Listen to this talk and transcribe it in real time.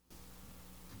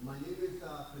My name is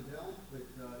Fidel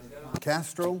with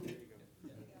Castro.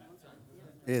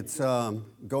 It's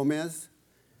Gomez,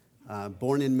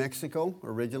 born in Mexico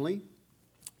originally,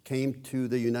 came to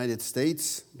the United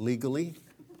States legally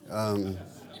at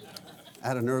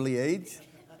an early age,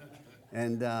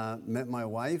 and met my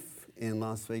wife in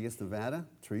Las Vegas, Nevada,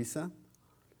 Teresa,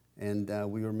 and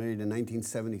we were married in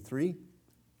 1973.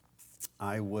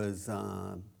 I was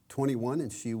 21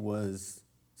 and she was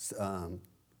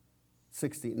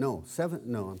 16, no,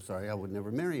 I'm sorry, I would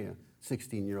never marry a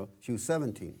 16-year-old. She was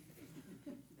 17.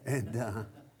 And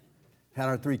had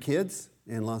our 3 kids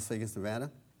in Las Vegas,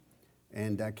 Nevada.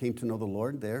 And I came to know the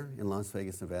Lord there in Las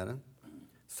Vegas, Nevada.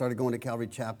 Started going to Calvary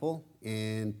Chapel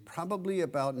in probably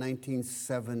about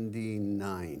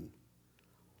 1979.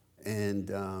 And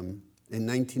in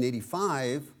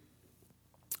 1985,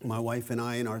 my wife and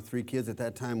I and our 3 kids, at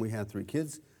that time we had 3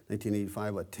 kids,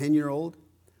 1985, a 10-year-old,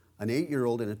 an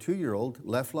 8-year-old, and a 2-year-old,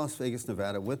 left Las Vegas,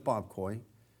 Nevada with Bob Coy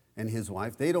and his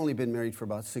wife. They'd only been married for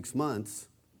about 6 months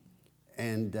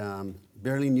and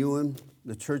barely knew him.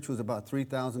 The church was about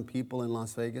 3,000 people in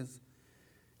Las Vegas.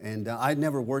 And I'd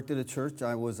never worked at a church.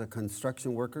 I was a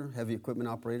construction worker, heavy equipment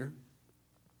operator.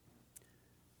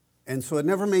 And so it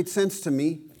never made sense to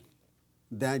me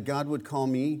that God would call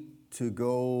me to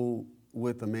go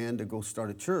with a man to go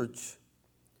start a church,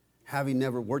 having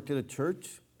never worked at a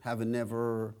church, having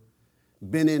never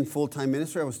been in full-time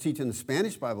ministry. I was teaching the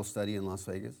Spanish Bible study in Las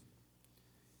Vegas.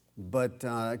 But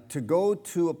to go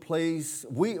to a place,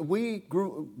 we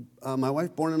grew, my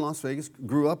wife born in Las Vegas,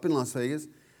 grew up in Las Vegas.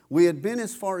 We had been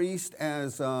as far east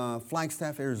as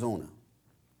Flagstaff, Arizona,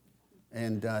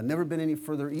 and never been any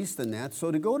further east than that. So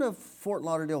to go to Fort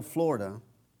Lauderdale, Florida,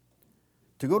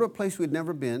 to go to a place we'd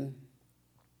never been,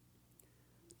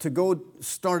 to go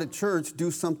start a church, do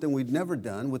something we'd never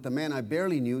done with a man I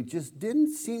barely knew, just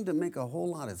didn't seem to make a whole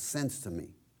lot of sense to me.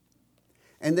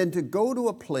 And then to go to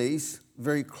a place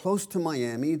very close to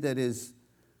Miami that is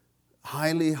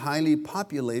highly, highly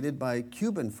populated by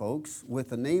Cuban folks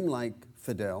with a name like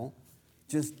Fidel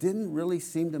just didn't really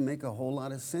seem to make a whole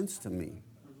lot of sense to me.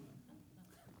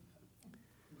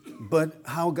 But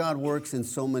how God works in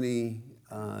so many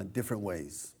different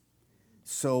ways.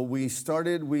 So we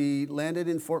landed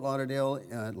in Fort Lauderdale,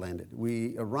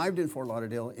 we arrived in Fort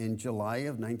Lauderdale in July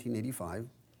of 1985.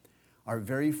 Our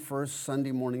very first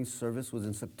Sunday morning service was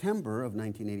in September of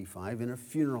 1985 in a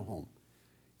funeral home,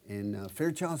 in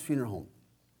Fairchild's Funeral Home.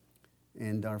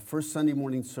 And our first Sunday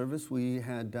morning service, we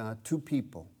had 2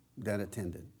 people that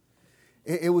attended.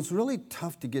 It was really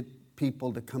tough to get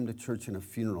people to come to church in a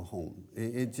funeral home.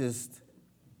 It just,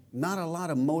 not a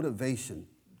lot of motivation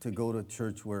to go to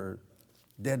church where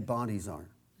dead bodies are.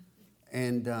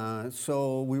 And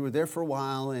so we were there for a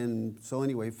while, and so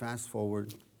anyway, fast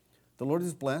forward. The Lord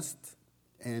is blessed,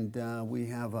 and we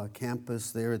have a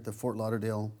campus there at the Fort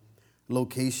Lauderdale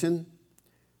location,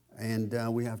 and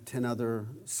we have 10 other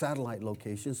satellite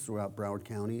locations throughout Broward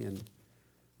County and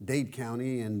Dade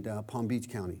County and Palm Beach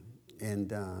County.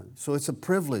 And so it's a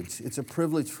privilege. It's a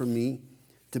privilege for me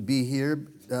to be here.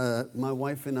 My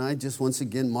wife and I just once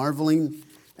again marveling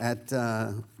at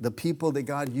the people that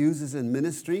God uses in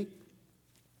ministry.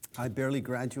 I barely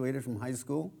graduated from high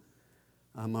school.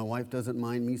 My wife doesn't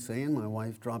mind me saying my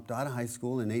wife dropped out of high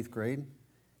school in 8th grade.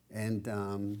 And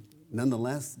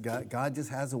nonetheless, God just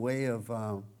has a way of,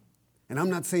 and I'm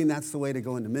not saying that's the way to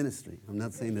go into ministry. I'm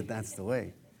not saying that that's the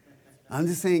way. I'm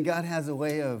just saying God has a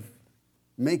way of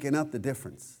making up the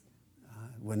difference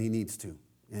when he needs to.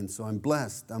 And so I'm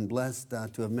blessed. I'm blessed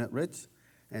to have met Rich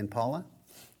and Paula.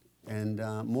 And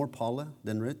more Paula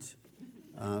than Rich,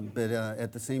 but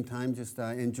at the same time, just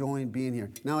enjoying being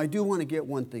here. Now, I do want to get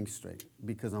one thing straight,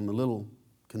 because I'm a little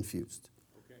confused.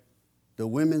 Okay. The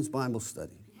women's Bible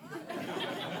study.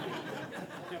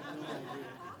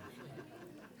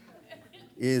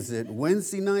 Is it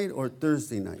Wednesday night or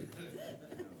Thursday night?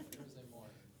 Thursday morning.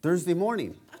 Thursday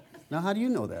morning. Now, how do you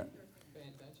know that? Pay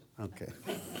attention. Okay.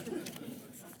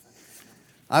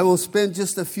 I will spend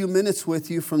just a few minutes with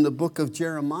you from the book of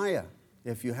Jeremiah,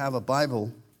 if you have a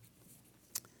Bible,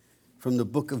 from the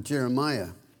book of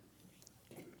Jeremiah.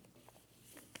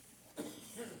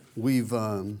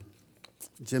 Jim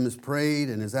has prayed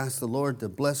and has asked the Lord to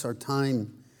bless our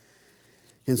time.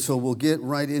 And so we'll get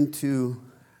right into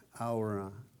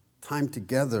our time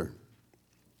together.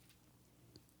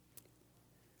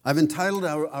 I've entitled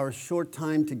our short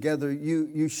time together,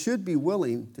 You Should Be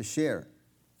Willing to Share.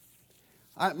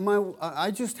 I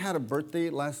just had a birthday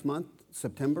last month,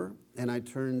 September, and I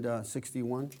turned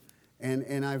 61.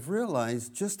 And I've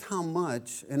realized just how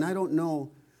much, and I don't know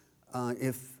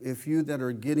if you that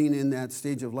are getting in that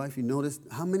stage of life, you notice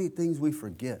how many things we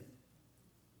forget.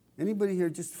 Anybody here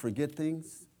just forget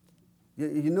things?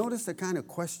 You notice the kind of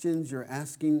questions you're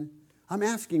asking? I'm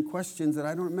asking questions that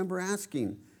I don't remember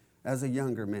asking as a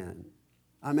younger man.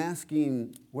 I'm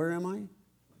asking, where am I?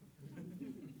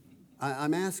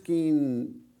 I'm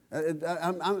asking,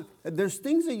 there's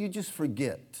things that you just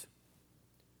forget.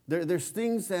 There's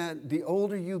things that the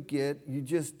older you get,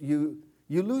 you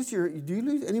lose your,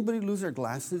 anybody lose their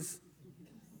glasses?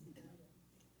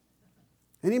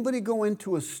 Anybody go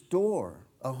into a store,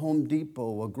 a Home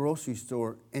Depot, a grocery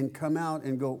store, and come out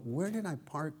and go, where did I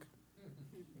park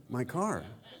my car?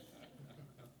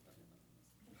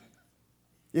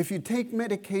 If you take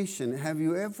medication, have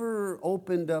you ever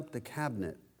opened up the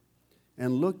cabinet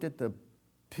and looked at the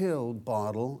pill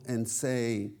bottle and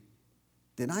say,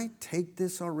 did I take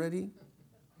this already?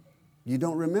 You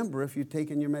don't remember if you've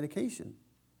taken your medication.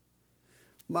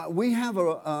 We have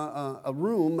a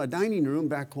room, a dining room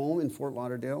back home in Fort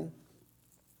Lauderdale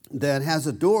that has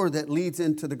a door that leads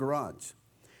into the garage.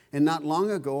 And not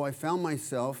long ago, I found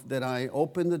myself that I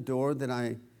opened the door, that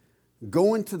I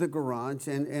go into the garage,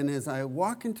 and as I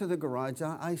walk into the garage,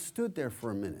 I stood there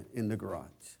for a minute in the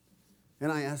garage.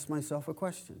 And I asked myself a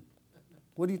question.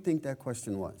 What do you think that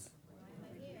question was?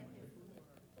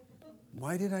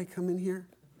 Why did I come in here?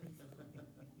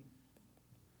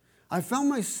 I found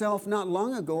myself not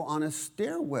long ago on a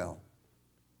stairwell.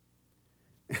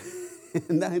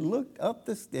 And I looked up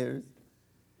the stairs,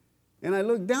 and I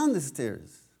looked down the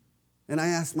stairs, and I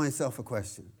asked myself a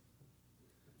question.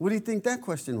 What do you think that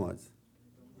question was?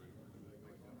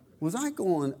 Was I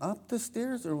going up the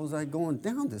stairs, or was I going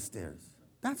down the stairs?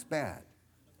 That's bad.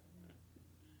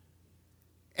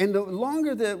 And the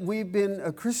longer that we've been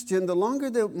a Christian, the longer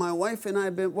that my wife and I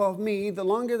have been, the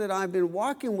longer that I've been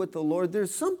walking with the Lord,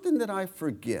 there's something that I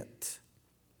forget.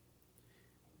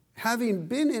 Having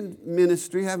been in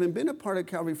ministry, having been a part of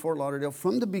Calvary Fort Lauderdale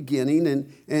from the beginning,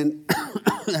 and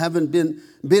having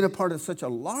been a part of such a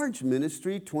large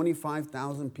ministry,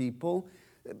 25,000 people,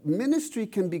 ministry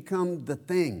can become the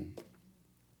thing.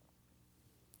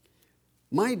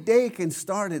 My day can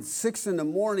start at 6 in the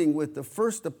morning with the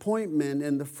first appointment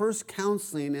and the first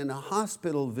counseling and a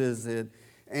hospital visit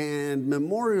and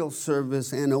memorial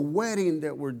service and a wedding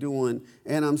that we're doing,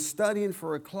 and I'm studying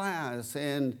for a class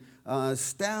and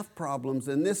staff problems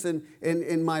and this,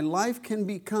 and my life can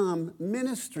become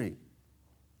ministry.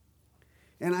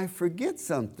 And I forget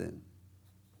something.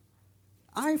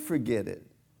 I forget it.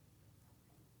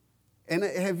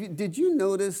 And did you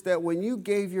notice that when you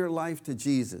gave your life to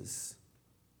Jesus,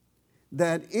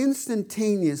 that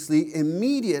instantaneously,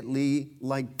 immediately,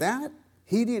 like that,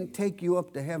 he didn't take you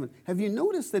up to heaven? Have you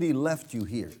noticed that he left you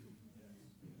here?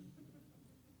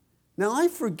 Now, I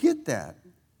forget that.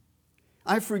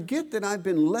 I forget that I've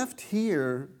been left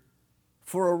here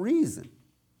for a reason.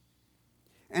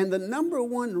 And the number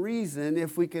one reason,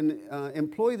 if we can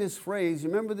employ this phrase, you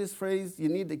remember this phrase, you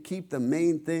need to keep the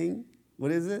main thing? What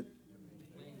is it?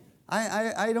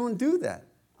 I don't do that.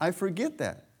 I forget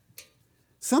that.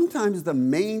 Sometimes the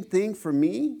main thing for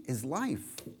me is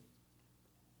life.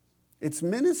 It's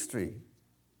ministry.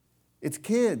 It's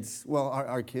kids. Well,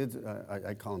 our kids,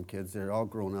 I call them kids. They're all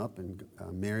grown up and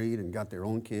married and got their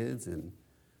own kids. And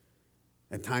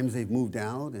at times they've moved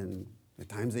out, and at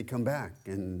times they come back.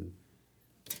 And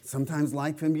sometimes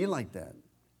life can be like that.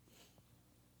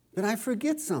 But I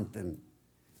forget something.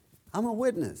 I'm a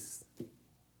witness.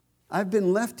 I've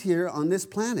been left here on this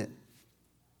planet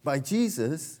by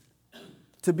Jesus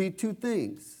to be two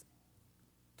things.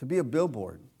 To be a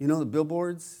billboard. You know the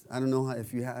billboards? I don't know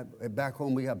if you have, back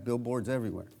home we have billboards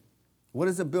everywhere. What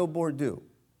does a billboard do?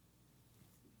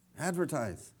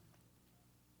 Advertise.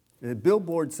 The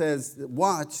billboard says,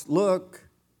 watch, look.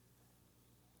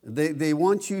 They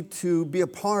want you to be a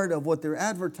part of what they're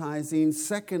advertising.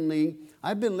 Secondly,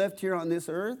 I've been left here on this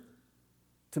earth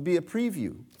to be a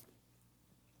preview.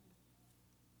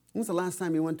 When was the last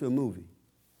time you went to a movie?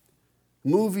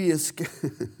 Movie is,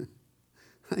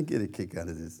 I get a kick out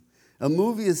of this. A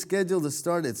movie is scheduled to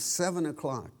start at 7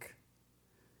 o'clock.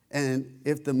 And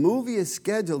if the movie is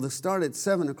scheduled to start at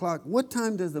 7 o'clock, what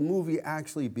time does the movie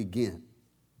actually begin?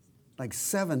 Like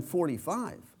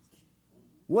 7:45.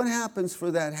 What happens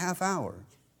for that half hour?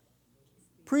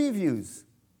 Previews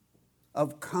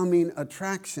of coming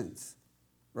attractions,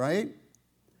 right?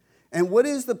 And what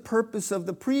is the purpose of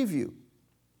the preview?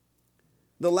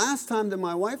 The last time that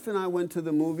my wife and I went to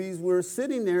the movies, we're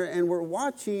sitting there and we're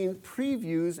watching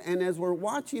previews, and as we're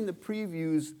watching the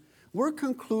previews, we're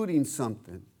concluding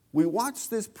something. We watch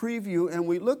this preview and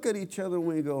we look at each other and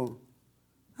we go,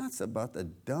 that's about the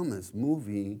dumbest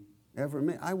movie ever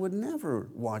made. I would never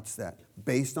watch that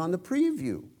based on the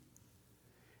preview.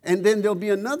 And then there'll be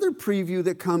another preview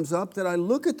that comes up that I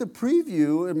look at the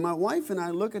preview, and my wife and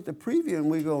I look at the preview and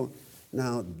we go,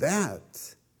 now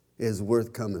that is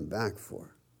worth coming back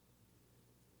for.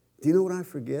 Do you know what I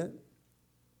forget?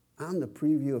 I'm the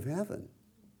preview of heaven.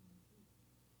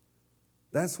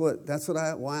 That's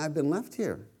why I've been left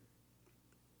here.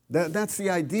 That's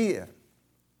the idea.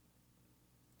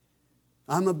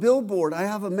 I'm a billboard. I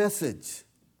have a message.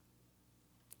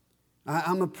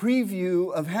 I'm a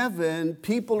preview of heaven.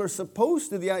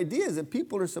 The idea is that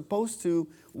people are supposed to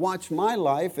watch my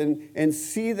life and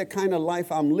see the kind of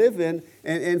life I'm living.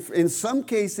 And in some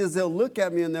cases, they'll look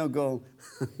at me and they'll go,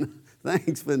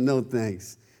 thanks, but no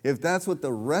thanks. If that's what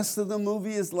the rest of the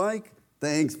movie is like,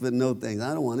 thanks, but no thanks.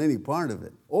 I don't want any part of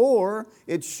it. Or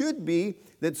it should be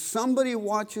that somebody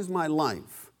watches my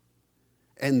life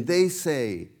and they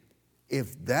say,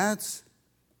 if that's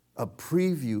a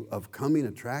preview of coming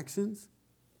attractions,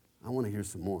 I want to hear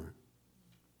some more.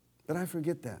 But I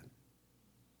forget that.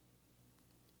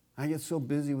 I get so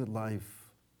busy with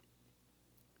life.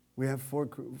 We have four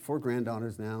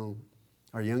granddaughters now.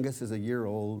 Our youngest is a year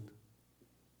old.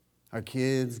 Our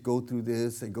kids go through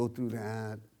this, they go through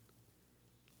that.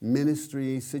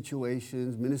 Ministry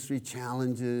situations, ministry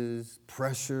challenges,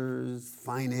 pressures,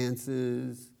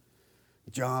 finances,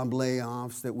 job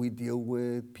layoffs that we deal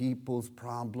with, people's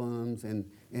problems, and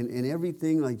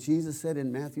everything. Like Jesus said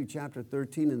in Matthew chapter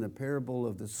 13 in the parable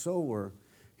of the sower,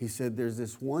 he said there's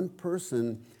this one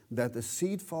person that the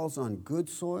seed falls on good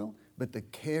soil, but the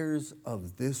cares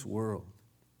of this world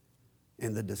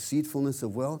and the deceitfulness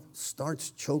of wealth starts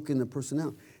choking the person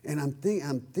out. And I'm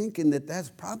thinking that that's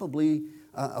probably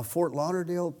a Fort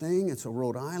Lauderdale thing. It's a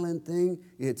Rhode Island thing.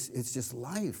 It's just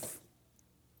life.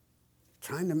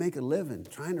 Trying to make a living,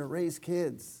 trying to raise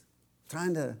kids,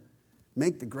 trying to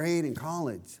make the grade in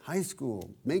college, high school,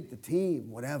 make the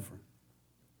team, whatever.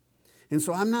 And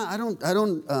so I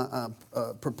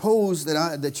don't propose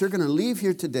that you're going to leave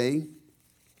here today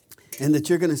and that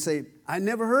you're going to say, I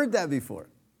never heard that before.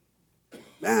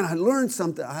 Man, I learned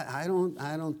something. I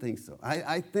don't think so.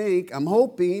 I'm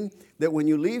hoping that when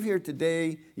you leave here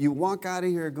today, you walk out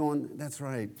of here going, that's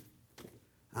right,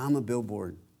 I'm a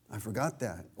billboard. I forgot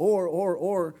that.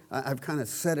 Or I've kind of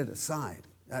set it aside.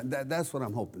 That's what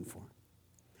I'm hoping for.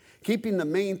 Keeping the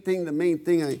main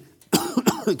thing,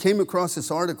 I came across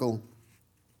this article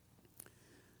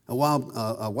a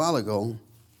while ago,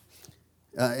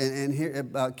 and here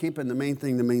about keeping the main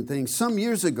thing. Some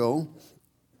years ago,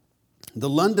 the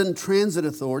London Transit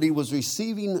Authority was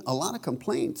receiving a lot of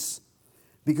complaints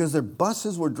because their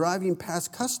buses were driving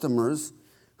past customers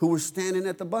who were standing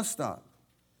at the bus stop.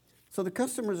 So the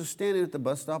customers are standing at the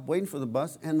bus stop waiting for the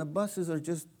bus, and the buses are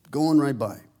just going right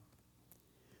by.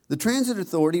 The Transit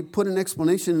Authority put an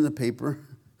explanation in the paper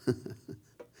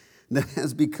that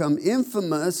has become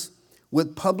infamous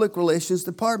with Public Relations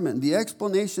Department. The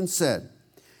explanation said,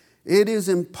 it is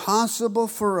impossible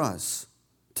for us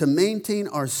to maintain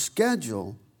our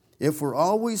schedule if we're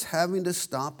always having to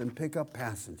stop and pick up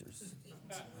passengers.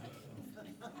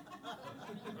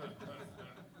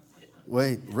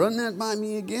 Wait, run that by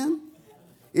me again?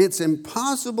 It's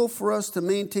impossible for us to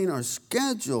maintain our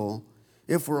schedule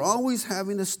if we're always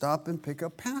having to stop and pick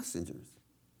up passengers.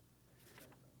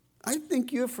 I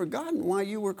think you have forgotten why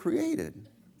you were created.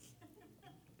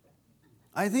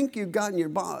 I think you've gotten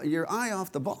your eye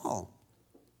off the ball.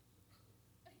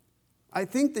 I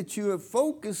think that you have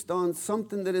focused on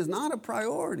something that is not a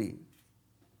priority.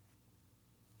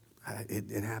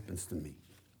 It happens to me.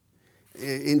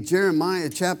 In Jeremiah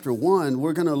chapter 1,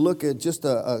 we're going to look at just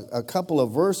a couple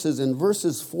of verses. In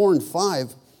verses 4 and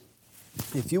 5,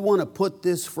 if you want to put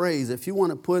this phrase, if you want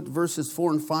to put verses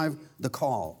 4 and 5, the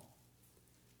call.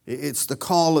 It's the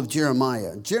call of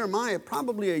Jeremiah. Jeremiah,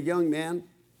 probably a young man.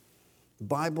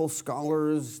 Bible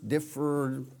scholars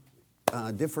differ,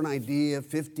 different idea,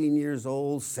 15 years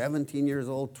old, 17 years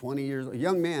old, 20 years old,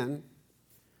 young man.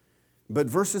 But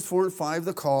verses 4 and 5,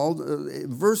 the call.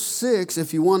 Verse 6,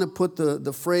 if you want to put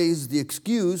the phrase, the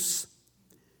excuse.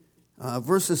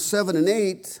 Verses 7 and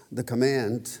 8, the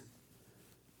command.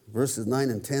 Verses 9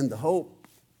 and 10, the hope.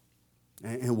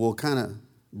 And we'll kind of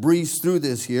breeze through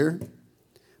this here.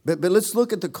 But let's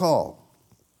look at the call.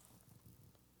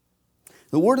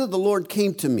 The word of the Lord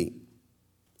came to me.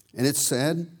 And it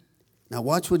said, now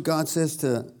watch what God says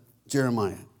to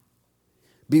Jeremiah.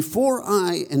 Before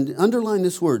I, and underline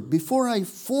this word, before I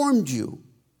formed you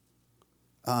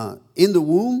in the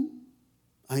womb,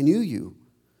 I knew you.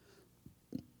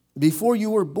 Before you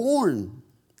were born,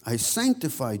 I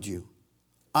sanctified you.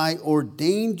 I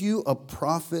ordained you a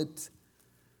prophet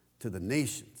to the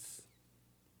nations.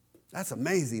 That's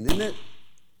amazing, isn't it?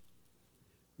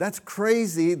 That's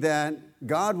crazy that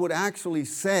God would actually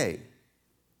say,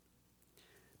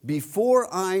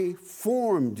 before I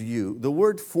formed you. The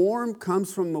word form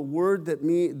comes from a word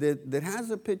that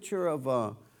has a picture of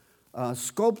a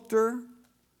sculptor,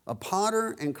 a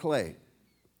potter, and clay.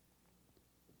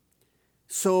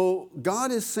 So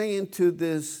God is saying to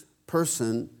this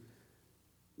person,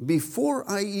 before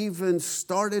I even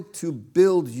started to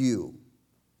build you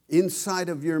inside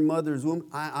of your mother's womb,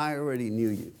 I already knew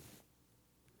you.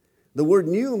 The word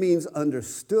knew means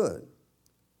understood.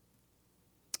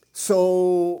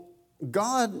 So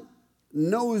God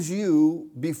knows you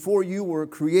before you were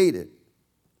created,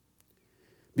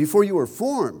 before you were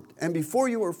formed. And before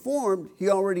you were formed, He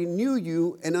already knew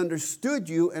you and understood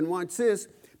you. And watch this,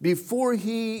 before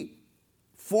He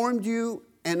formed you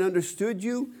and understood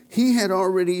you, He had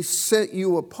already set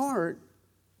you apart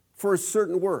for a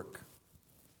certain work.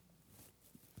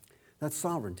 That's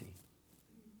sovereignty.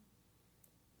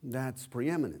 That's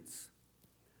preeminence.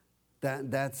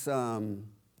 That's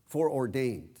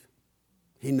foreordained.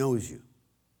 He knows you.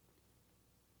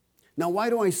 Now,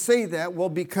 why do I say that? Well,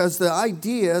 because the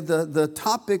idea, the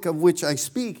topic of which I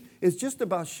speak is just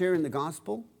about sharing the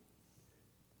gospel,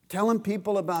 telling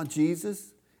people about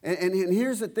Jesus. And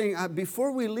here's the thing,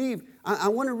 before we leave, I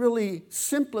want to really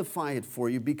simplify it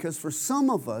for you, because for some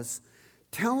of us,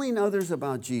 telling others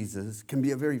about Jesus can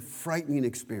be a very frightening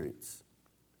experience.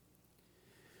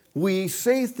 We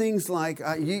say things like,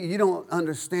 you don't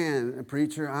understand,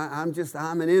 preacher,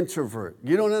 I'm an introvert.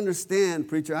 You don't understand,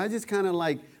 preacher, I just kind of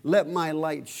like let my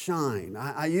light shine.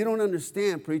 You don't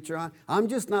understand, preacher, I'm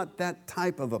just not that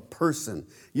type of a person.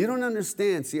 You don't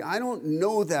understand, see, I don't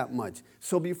know that much.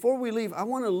 So before we leave, I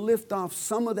want to lift off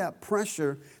some of that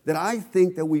pressure that I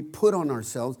think that we put on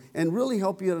ourselves and really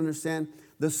help you to understand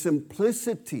the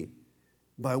simplicity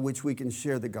by which we can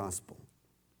share the gospel.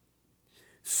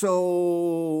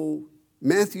 So,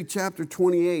 Matthew chapter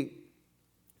 28,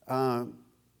 Mark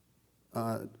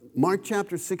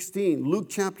chapter 16, Luke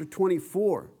chapter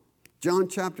 24, John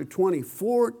chapter 20,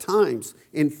 4 times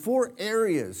in 4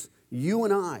 areas, you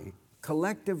and I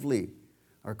collectively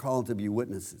are called to be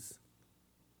witnesses.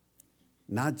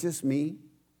 Not just me,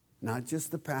 not just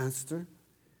the pastor,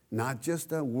 not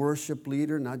just a worship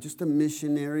leader, not just a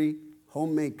missionary,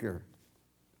 homemaker,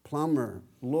 plumber,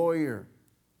 lawyer,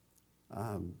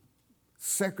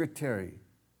 secretary,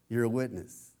 you're a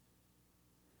witness.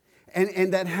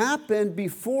 And that happened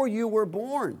before you were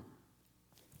born,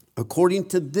 according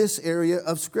to this area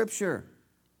of Scripture.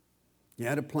 You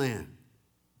had a plan.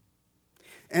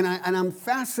 And I'm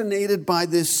fascinated by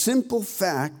this simple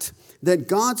fact that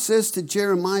God says to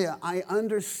Jeremiah, I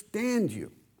understand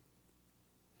you.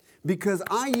 Because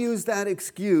I use that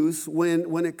excuse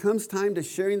when it comes time to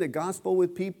sharing the gospel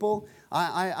with people.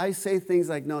 I say things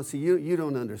like, no, see, you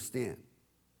don't understand.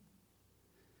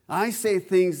 I say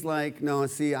things like, no,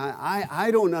 see, I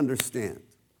don't understand.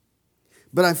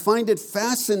 But I find it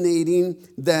fascinating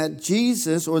that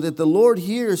Jesus, or that the Lord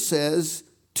here says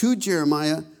to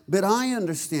Jeremiah, but I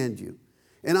understand you,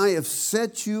 and I have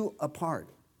set you apart.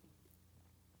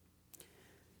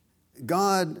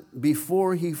 God,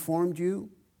 before He formed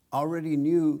you, already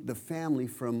knew the family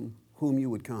from whom you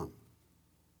would come.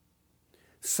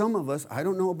 Some of us, I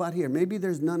don't know about here, maybe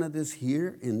there's none of this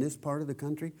here in this part of the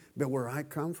country, but where I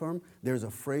come from, there's a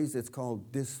phrase that's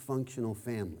called dysfunctional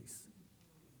families.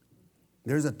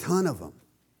 There's a ton of them.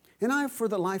 And I, for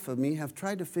the life of me, have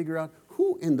tried to figure out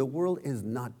who in the world is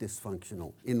not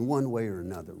dysfunctional in one way or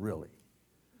another, really.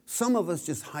 Some of us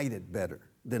just hide it better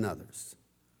than others.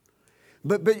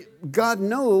 But God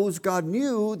knows, God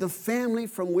knew the family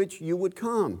from which you would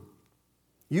come.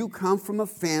 You come from a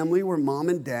family where mom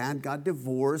and dad got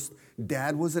divorced.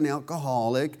 Dad was an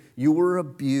alcoholic. You were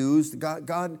abused.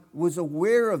 God was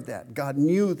aware of that. God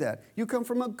knew that. You come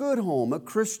from a good home, a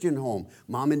Christian home.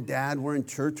 Mom and dad were in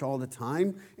church all the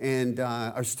time and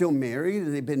are still married.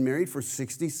 And they've been married for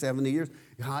 60, 70 years.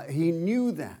 He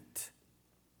knew that.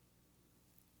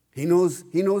 He knows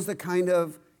the kind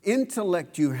of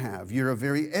intellect you have. You're a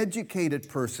very educated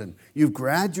person. You've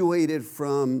graduated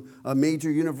from a major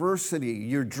university.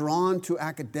 You're drawn to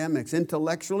academics.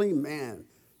 Intellectually, man,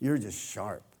 you're just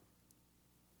sharp.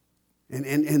 And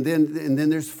then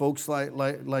there's folks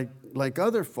like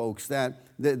other folks that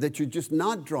you're just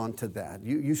not drawn to that.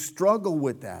 You struggle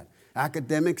with that.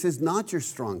 Academics is not your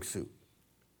strong suit.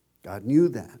 God knew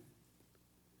that.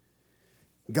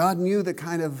 God knew the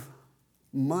kind of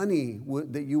money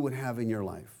that you would have in your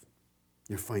life.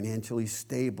 You're financially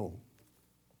stable.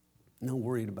 Not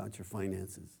worried about your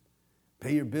finances.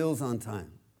 Pay your bills on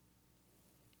time.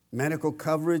 Medical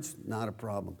coverage, not a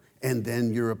problem. And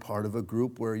then you're a part of a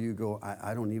group where you go,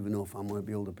 I don't even know if I'm going to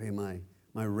be able to pay my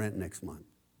rent next month.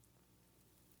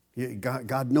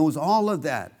 God knows all of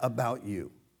that about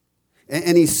you.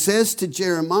 And he says to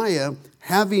Jeremiah,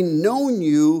 having known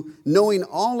you, knowing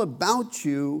all about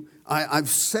you, I've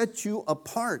set you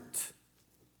apart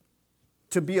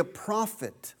to be a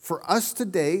prophet, for us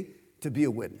today to be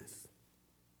a witness.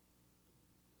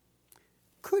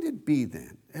 Could it be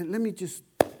then, and let me just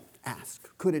ask,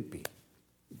 could it be?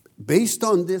 Based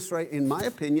on this, right, in my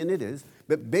opinion it is,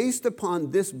 but based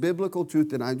upon this biblical truth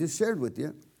that I just shared with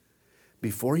you,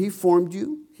 before he formed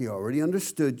you, he already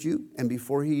understood you, and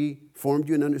before he formed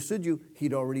you and understood you,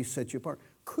 he'd already set you apart.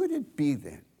 Could it be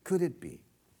then, could it be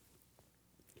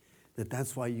that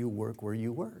that's why you work where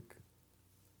you work?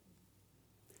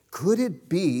 Could it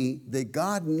be that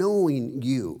God, knowing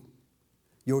you,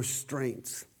 your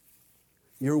strengths,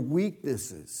 your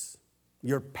weaknesses,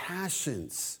 your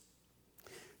passions,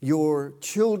 your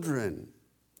children,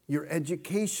 your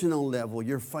educational level,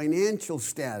 your financial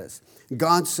status,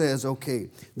 God says, okay,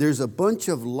 there's a bunch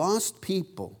of lost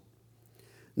people,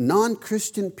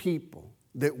 non-Christian people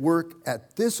that work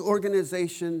at this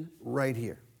organization right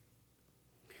here.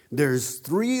 There's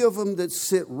 3 of them that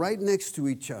sit right next to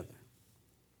each other.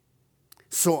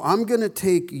 So I'm going to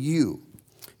take you.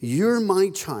 You're my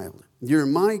child. You're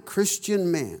my Christian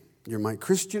man. You're my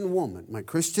Christian woman, my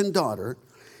Christian daughter.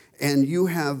 And you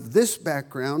have this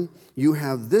background. You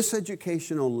have this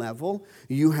educational level.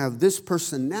 You have this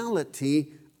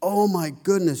personality. Oh my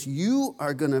goodness, you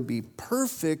are going to be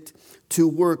perfect to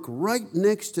work right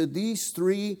next to these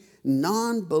 3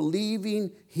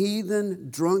 non-believing, heathen,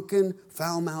 drunken,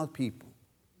 foul-mouthed people.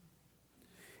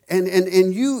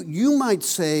 And you might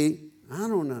say, I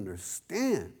don't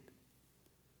understand.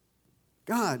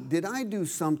 God, did I do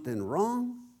something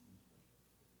wrong?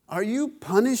 Are you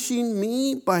punishing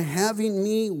me by having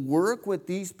me work with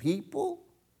these people?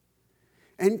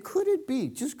 And could it be,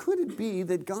 just could it be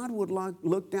that God would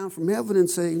look down from heaven and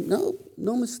say, no,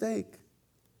 no mistake.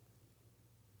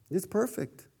 It's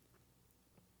perfect.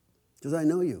 Because I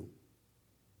know you.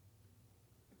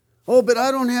 Oh, but I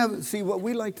don't have, see what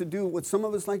we like to do, what some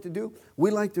of us like to do,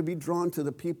 we like to be drawn to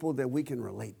the people that we can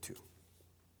relate to.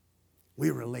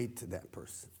 We relate to that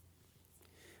person.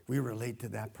 We relate to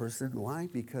that person. Why?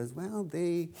 Because, well,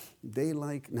 they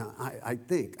like, now I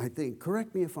think,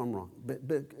 correct me if I'm wrong, but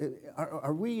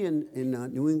are we in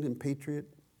New England Patriot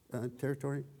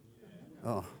territory?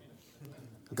 Oh,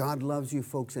 God loves you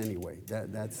folks anyway.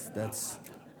 That's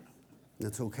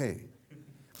okay.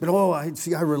 But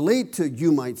I relate to,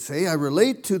 you might say, I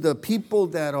relate to the people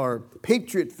that are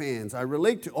Patriot fans. I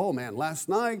relate to, oh man, last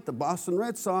night, the Boston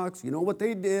Red Sox, you know what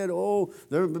they did? Oh,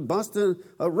 they're Boston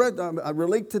Red, I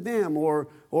relate to them. Or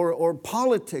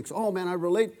politics, oh man, I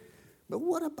relate. But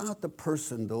what about the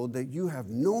person, though, that you have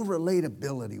no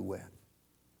relatability with?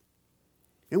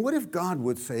 And what if God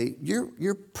would say,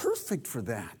 you're perfect for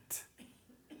that?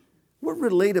 What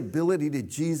relatability did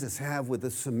Jesus have with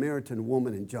the Samaritan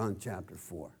woman in John chapter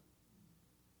 4?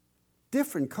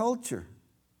 Different culture,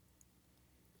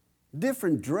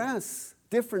 different dress,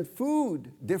 different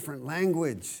food, different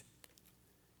language,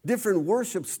 different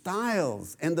worship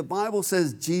styles. And the Bible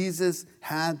says Jesus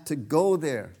had to go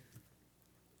there.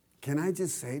 Can I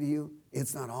just say to you,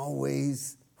 it's not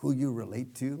always who you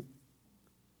relate to.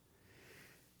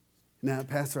 Now,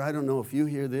 Pastor, I don't know if you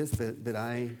hear this, but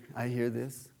I hear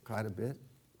this quite a bit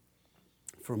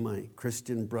from my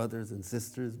Christian brothers and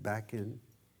sisters back in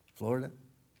Florida.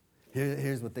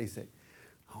 Here's what they say.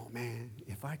 Oh man,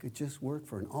 if I could just work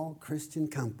for an all-Christian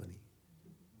company.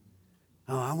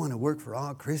 Oh, I want to work for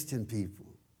all Christian people.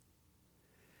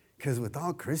 Because with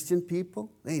all Christian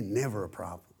people, they ain't never a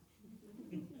problem.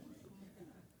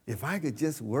 If I could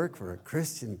just work for a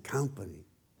Christian company,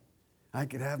 I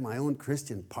could have my own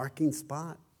Christian parking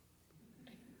spot.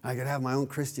 I could have my own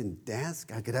Christian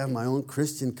desk. I could have my own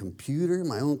Christian computer,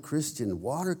 my own Christian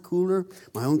water cooler,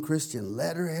 my own Christian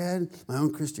letterhead, my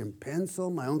own Christian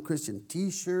pencil, my own Christian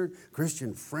t-shirt,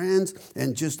 Christian friends,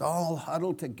 and just all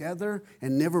huddle together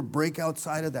and never break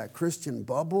outside of that Christian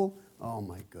bubble. Oh,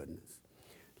 my goodness.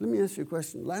 Let me ask you a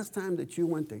question. Last time that you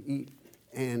went to eat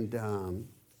and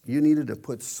you needed to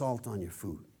put salt on your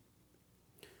food,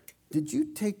 did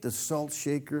you take the salt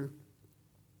shaker,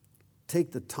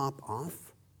 take the top off,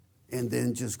 and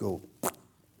then just go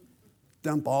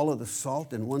dump all of the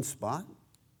salt in one spot?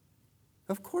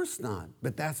 Of course not.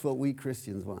 But that's what we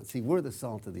Christians want. See, we're the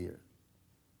salt of the earth.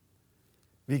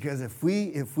 Because if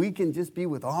we can just be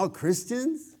with all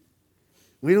Christians,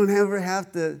 we don't ever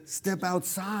have to step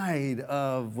outside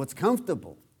of what's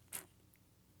comfortable.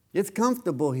 It's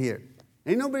comfortable here.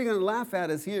 Ain't nobody going to laugh at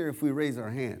us here if we raise our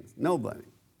hands. Nobody,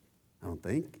 I don't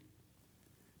think.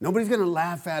 Nobody's going to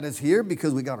laugh at us here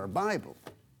because we got our Bible.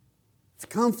 It's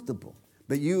comfortable.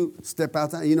 But you step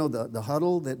outside, you know, the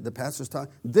huddle that the pastor's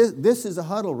talking. This is a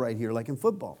huddle right here, like in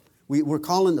football. We're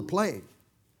calling the play.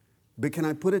 But can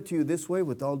I put it to you this way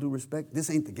with all due respect? This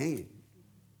ain't the game.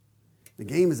 The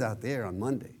game is out there on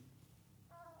Monday.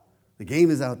 The game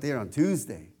is out there on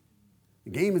Tuesday.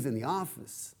 The game is in the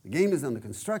office. The game is on the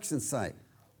construction site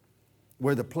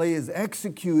where the play is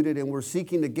executed and we're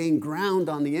seeking to gain ground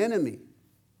on the enemy.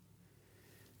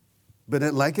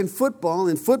 But like in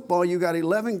football you got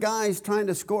 11 guys trying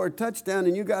to score a touchdown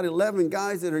and you got 11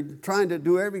 guys that are trying to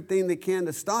do everything they can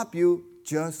to stop you,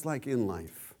 just like in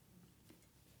life.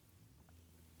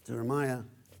 Jeremiah,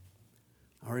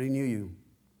 I already knew you.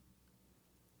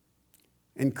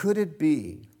 And could it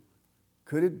be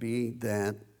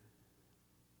that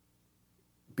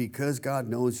because God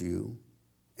knows you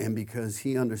and because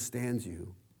he understands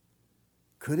you,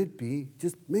 could it be,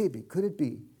 just maybe, could it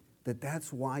be that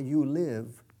that's why you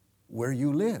live where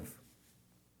you live?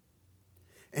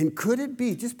 And could it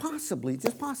be, just possibly,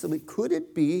 could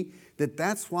it be that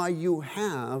that's why you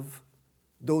have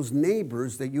those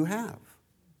neighbors that you have?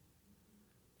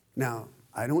 Now,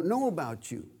 I don't know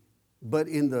about you, but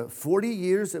in the 40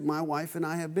 years that my wife and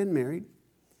I have been married,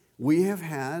 we have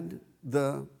had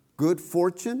the good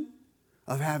fortune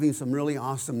of having some really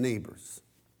awesome neighbors.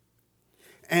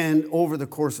 And over the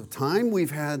course of time,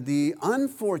 we've had the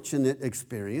unfortunate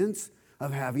experience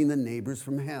of having the neighbors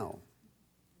from hell.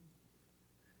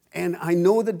 And I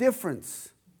know the difference.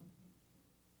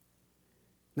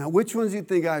 Now, which ones do you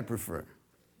think I prefer?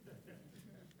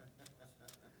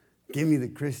 Give me the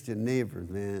Christian neighbors,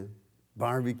 man.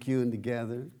 Barbecuing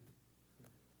together,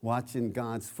 watching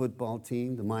God's football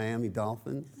team, the Miami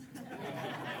Dolphins.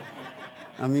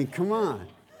 I mean, come on.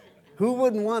 Who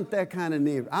wouldn't want that kind of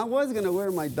neighbor? I was going to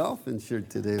wear my Dolphin shirt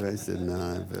today, but I said,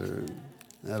 no,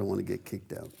 I don't want to get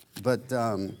kicked out. But,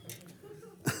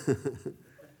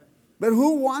 but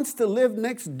who wants to live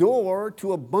next door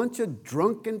to a bunch of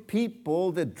drunken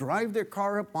people that drive their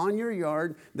car up on your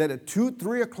yard, that at 2,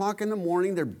 3 o'clock in the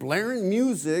morning, they're blaring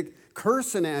music,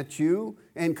 cursing at you,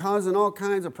 and causing all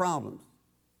kinds of problems?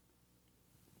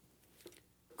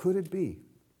 Could it be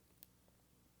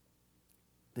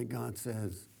that God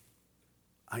says,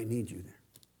 I need you there?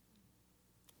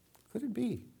 Could it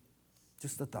be?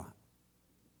 Just a thought.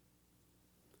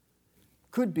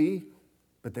 Could be,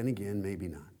 but then again, maybe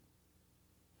not.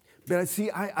 But see,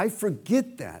 I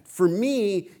forget that. For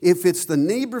me, if it's the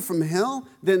neighbor from hell,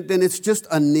 then it's just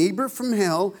a neighbor from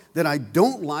hell that I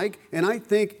don't like, and I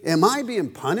think, am I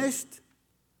being punished?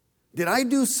 Did I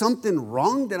do something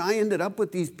wrong that I ended up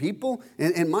with these people?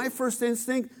 And my first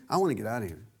instinct, I want to get out of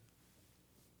here.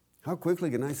 How quickly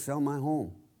can I sell my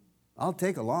home? I'll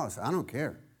take a loss. I don't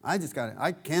care.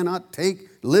 I cannot take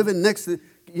living next to,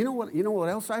 you know what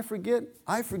else I forget?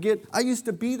 I used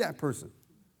to be that person.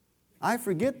 I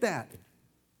forget that.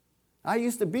 I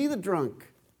used to be the drunk.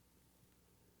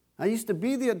 I used to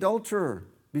be the adulterer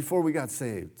before we got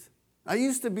saved. I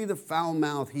used to be the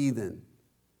foul-mouthed heathen.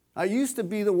 I used to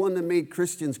be the one that made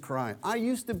Christians cry. I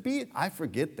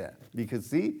forget that because,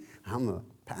 see, I'm a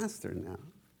pastor now.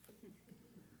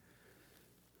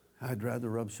 I'd rather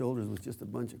rub shoulders with just a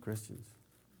bunch of Christians.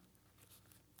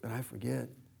 But I forget.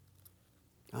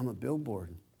 I'm a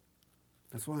billboard.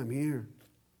 That's why I'm here.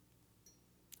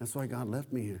 That's why God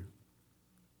left me here.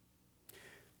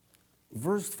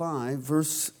 Verse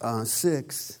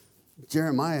 6,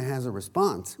 Jeremiah has a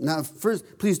response. Now,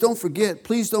 first, please don't forget,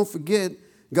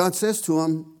 God says to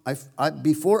him,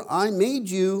 before I made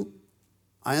you,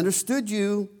 I understood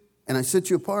you, and I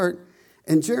set you apart.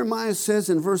 And Jeremiah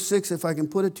says in verse 6, if I can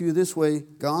put it to you this way,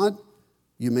 God,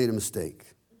 you made a mistake.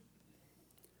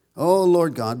 Oh,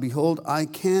 Lord God, behold, I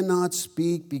cannot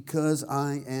speak because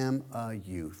I am a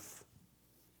youth.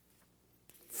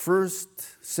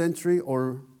 First century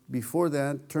or before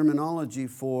that, terminology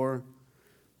for,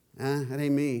 that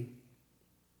ain't me.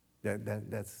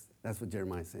 That's what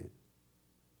Jeremiah's saying.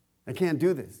 I can't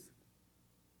do this.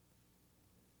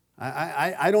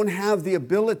 I don't have the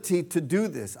ability to do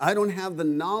this. I don't have the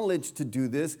knowledge to do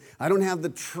this. I don't have the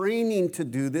training to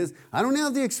do this. I don't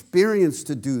have the experience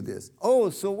to do this.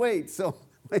 Oh, so wait.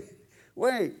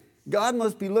 God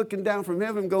must be looking down from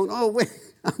heaven going, oh, wait,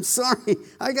 I'm sorry.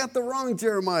 I got the wrong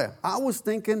Jeremiah. I was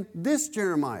thinking this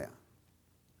Jeremiah.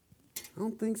 I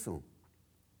don't think so.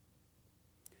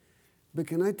 But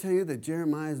can I tell you that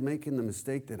Jeremiah is making the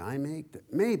mistake that I make,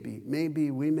 that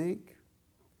maybe we make?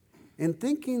 In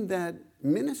thinking that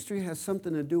ministry has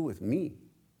something to do with me.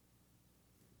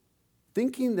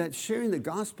 thinking that sharing the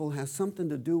gospel has something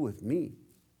to do with me.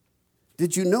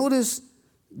 Did you notice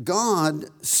God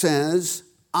says,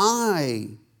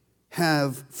 I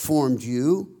have formed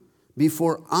you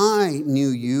before I knew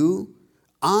you.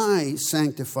 I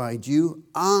sanctified you.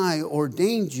 I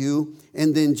ordained you.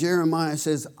 And then Jeremiah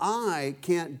says, I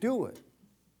can't do it.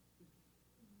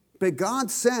 But God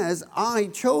says, I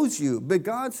chose you. But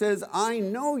God says, I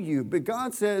know you. But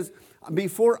God says,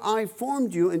 before I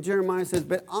formed you. And Jeremiah says,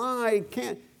 but I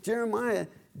can't. Jeremiah,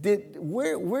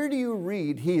 where do you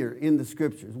read here in the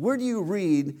scriptures? Where do you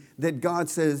read that God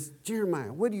says,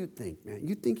 Jeremiah, what do you think, man?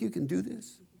 You think you can do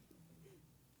this?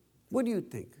 What do you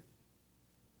think?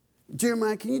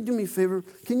 Jeremiah, can you do me a favor?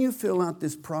 Can you fill out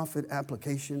this prophet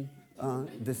application?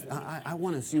 I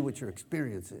want to see what your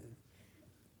experience is.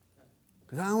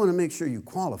 Because I want to make sure you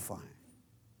qualify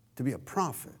to be a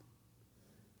prophet.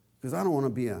 Because I don't want to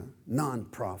be a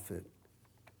non-profit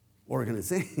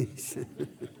organization.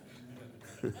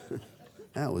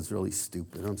 That was really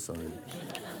stupid. I'm sorry.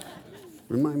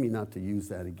 Remind me not to use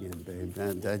that again, babe.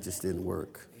 That just didn't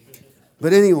work.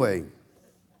 But anyway,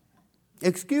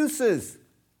 excuses.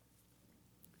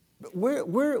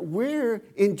 We're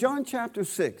in John chapter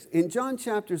 6. In John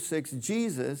chapter 6,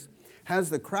 Jesus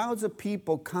has the crowds of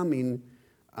people coming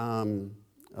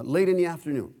late in the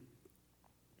afternoon.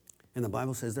 And the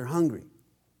Bible says they're hungry.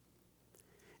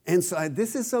 And so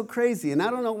this is so crazy. And I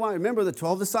don't know why. Remember the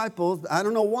 12 disciples. I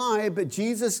don't know why, but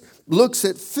Jesus looks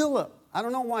at Philip. I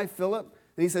don't know why Philip.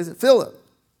 And he says, Philip,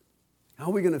 how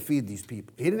are we going to feed these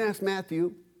people? He didn't ask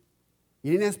Matthew.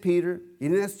 He didn't ask Peter. He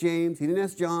didn't ask James. He didn't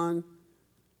ask John.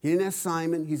 He didn't ask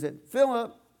Simon. He said,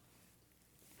 Philip,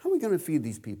 how are we going to feed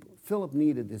these people? Philip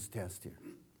needed this test here.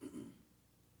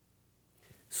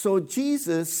 So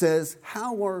Jesus says,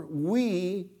 how are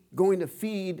we going to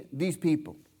feed these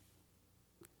people?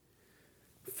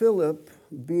 Philip,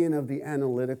 being of the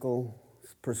analytical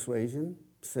persuasion,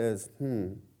 says,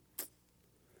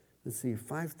 let's see,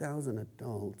 5,000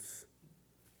 adults,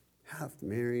 half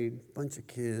married, bunch of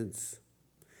kids.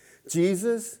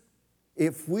 Jesus,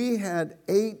 if we had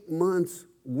 8 months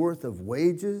worth of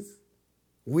wages,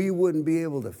 we wouldn't be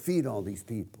able to feed all these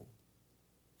people.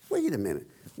 Wait a minute.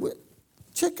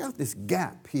 Check out this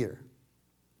gap here.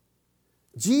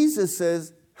 Jesus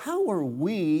says, how are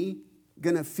we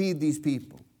going to feed these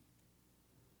people?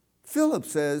 Philip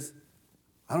says,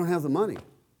 I don't have the money.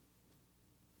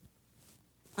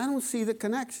 I don't see the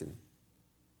connection.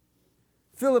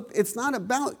 Philip, it's not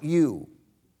about you,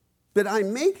 but I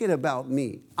make it about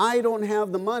me. I don't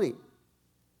have the money.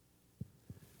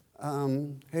 Let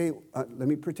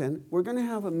me pretend. We're going to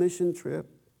have a mission trip.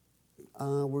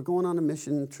 We're going on a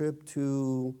mission trip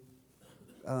to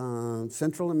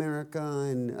Central America,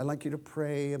 and I'd like you to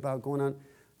pray about going on.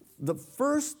 The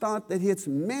first thought that hits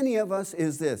many of us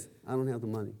is this: I don't have the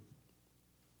money.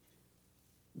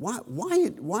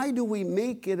 Why do we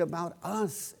make it about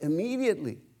us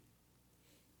immediately?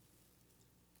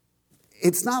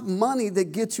 It's not money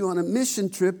that gets you on a mission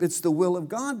trip. It's the will of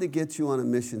God that gets you on a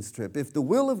mission trip. If the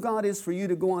will of God is for you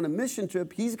to go on a mission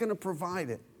trip, He's going to provide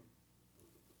it.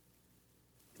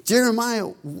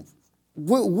 Jeremiah,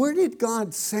 where did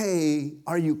God say,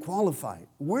 are you qualified?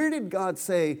 Where did God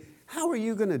say, how are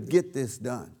you going to get this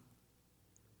done?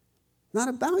 Not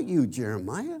about you,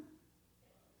 Jeremiah.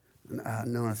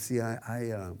 No, see,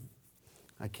 I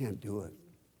can't do it.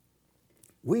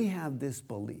 We have this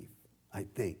belief, I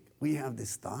think. We have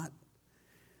this thought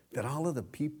that all of the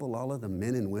people, all of the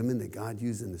men and women that God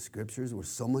used in the scriptures were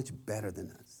so much better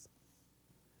than us.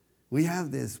 We have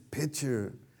this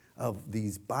picture of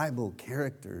these Bible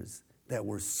characters that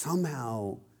were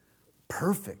somehow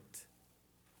perfect.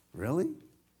 Really?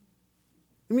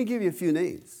 Let me give you a few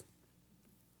names.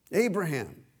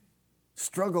 Abraham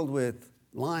struggled with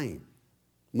lying.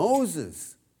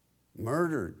 Moses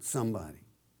murdered somebody.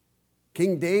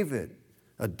 King David,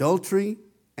 adultery,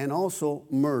 and also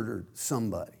murdered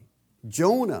somebody.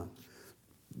 Jonah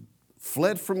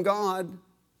fled from God.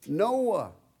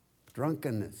 Noah,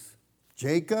 drunkenness.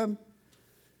 Jacob,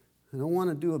 I don't want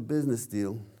to do a business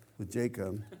deal with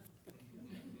Jacob.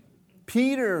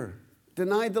 Peter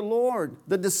denied the Lord.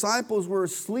 The disciples were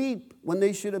asleep when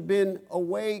they should have been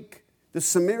awake. The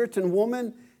Samaritan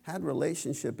woman had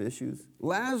relationship issues.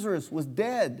 Lazarus was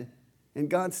dead, and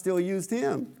God still used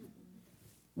him.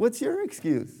 What's your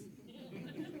excuse?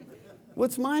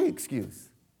 What's my excuse?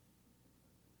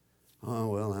 Oh,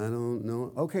 well, I don't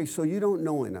know. Okay, so you don't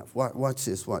know enough. Watch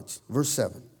this, watch. Verse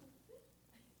 7.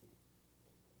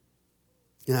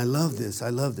 And I love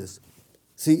this.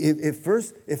 See,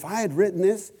 if I had written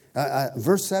this,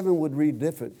 verse 7 would read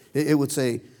different. It would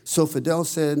say, so Fidel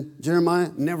said,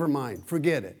 Jeremiah, never mind,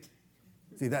 forget it.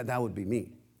 See, that would be me.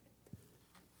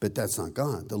 But that's not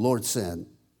God. The Lord said,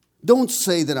 don't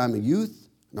say that I'm a youth.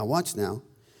 Now watch now.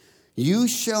 You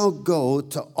shall go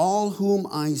to all whom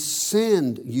I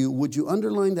send you. Would you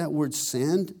underline that word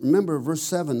send? Remember verse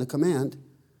 7, the command.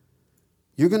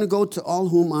 You're going to go to all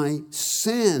whom I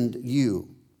send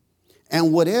you.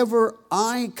 And whatever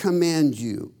I command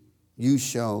you, you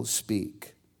shall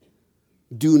speak.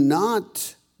 Do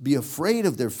not be afraid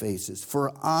of their faces,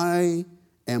 for I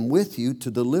am with you to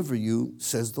deliver you,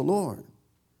 says the Lord.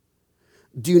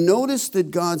 Do you notice that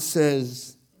God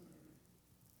says,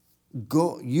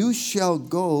 go, you shall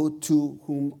go to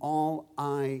whom all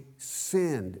I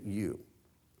send you.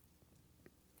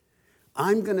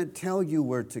 I'm going to tell you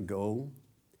where to go,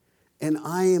 and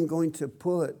I am going to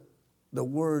put the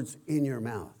words in your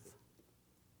mouth.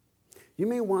 You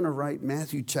may want to write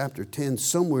Matthew chapter 10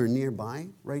 somewhere nearby,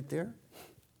 right there.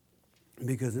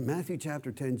 Because in Matthew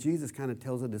chapter 10, Jesus kind of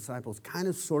tells the disciples kind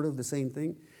of sort of the same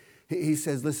thing. He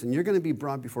says, listen, you're going to be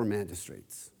brought before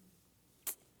magistrates.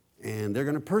 And they're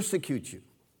going to persecute you.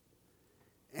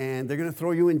 And they're going to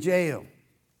throw you in jail.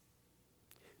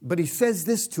 But he says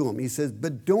this to them. He says,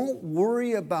 but don't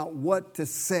worry about what to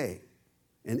say.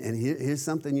 And here's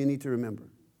something you need to remember.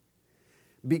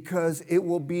 Because it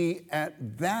will be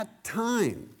at that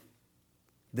time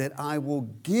that I will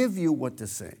give you what to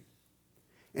say.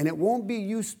 And it won't be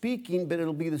you speaking, but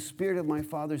it'll be the Spirit of my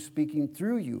Father speaking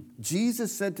through you.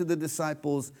 Jesus said to the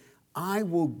disciples, I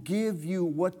will give you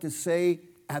what to say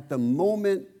at the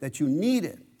moment that you need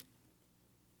it.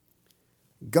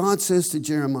 God says to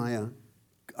Jeremiah,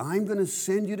 I'm going to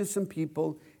send you to some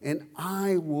people, and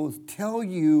I will tell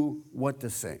you what to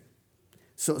say.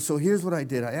 So here's what I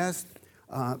did. I asked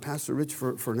Pastor Rich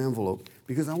for an envelope,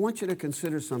 because I want you to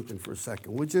consider something for a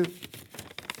second. Would you?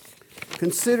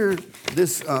 Consider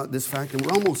this fact, and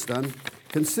we're almost done.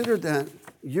 Consider that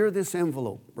you're this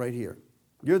envelope right here.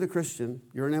 You're the Christian.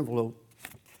 You're an envelope.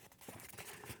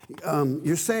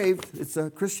 You're saved. It's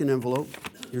a Christian envelope.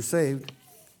 You're saved.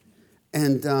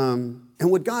 And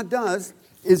what God does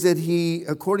is that He,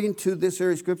 according to this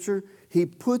area of Scripture, He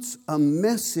puts a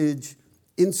message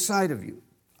inside of you.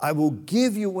 I will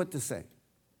give you what to say.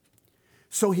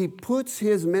 So He puts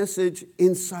His message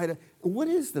inside of. What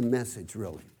is the message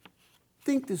really?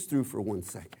 Think this through for 1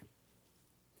 second.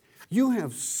 You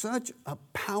have such a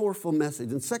powerful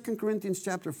message. In 2 Corinthians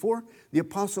chapter 4, the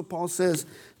Apostle Paul says,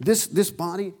 this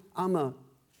body, I'm a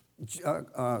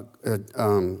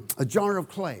jar of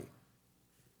clay.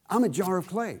 I'm a jar of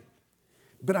clay.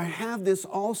 But I have this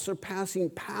all-surpassing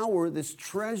power, this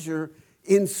treasure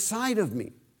inside of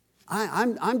me.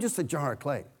 I'm just a jar of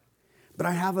clay. But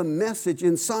I have a message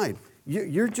inside.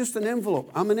 You're just an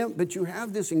envelope. But you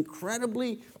have this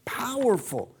incredibly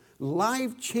powerful,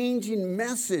 life-changing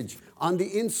message on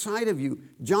the inside of you.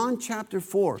 John chapter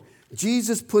 4,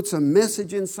 Jesus puts a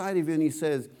message inside of you and He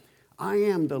says, I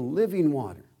am the living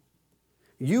water.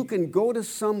 You can go to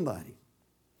somebody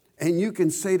and you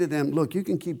can say to them, look, you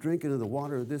can keep drinking of the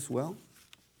water of this well,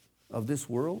 of this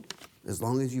world, as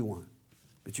long as you want.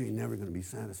 But you're never going to be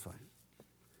satisfied.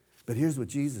 But here's what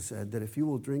Jesus said, that if you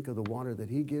will drink of the water that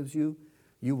He gives you,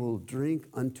 you will drink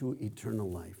unto eternal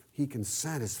life. He can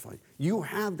satisfy. You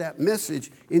have that message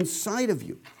inside of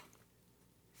you.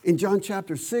 In John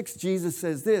chapter 6, Jesus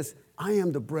says this, I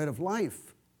am the bread of life.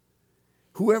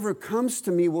 Whoever comes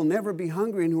to me will never be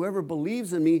hungry, and whoever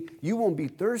believes in me, you won't be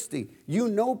thirsty. You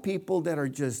know people that are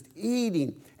just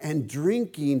eating and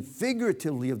drinking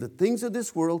figuratively of the things of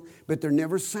this world, but they're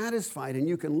never satisfied. And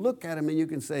you can look at them and you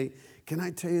can say, can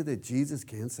I tell you that Jesus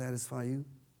can satisfy you?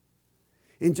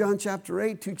 In John chapter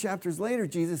 8, 2 chapters later,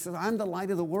 Jesus says, I'm the light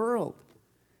of the world.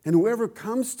 And whoever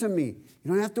comes to me,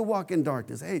 you don't have to walk in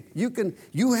darkness. Hey,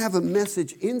 you have a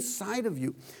message inside of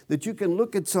you that you can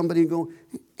look at somebody and go,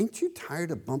 ain't you tired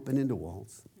of bumping into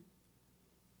walls?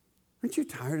 Aren't you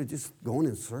tired of just going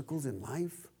in circles in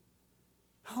life?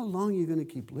 How long are you going to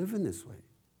keep living this way?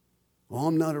 Well,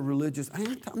 I'm not a religious.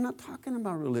 I'm not talking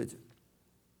about religion.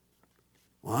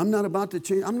 Well, I'm not about to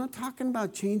change. I'm not talking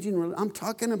about changing. I'm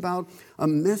talking about a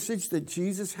message that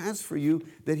Jesus has for you,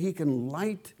 that He can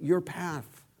light your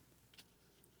path.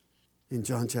 In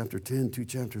John chapter 10, 2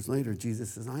 chapters later,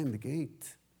 Jesus says, I am the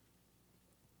gate.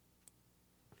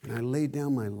 And I lay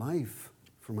down my life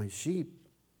for my sheep.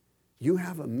 You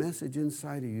have a message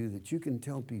inside of you that you can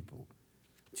tell people.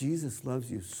 Jesus loves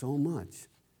you so much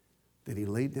that He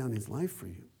laid down His life for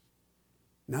you.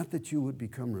 Not that you would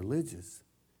become religious,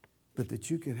 but that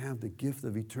you could have the gift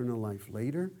of eternal life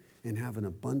later and have an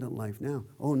abundant life now.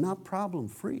 Oh, not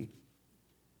problem-free.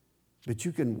 But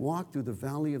you can walk through the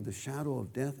valley of the shadow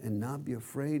of death and not be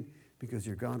afraid, because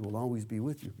your God will always be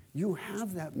with you. You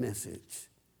have that message.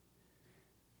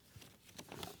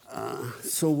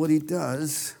 So what he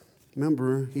does,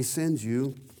 remember, he sends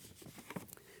you,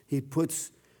 he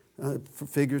puts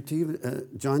figurative,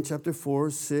 John chapter 4,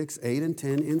 6, 8, and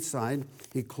 10 inside.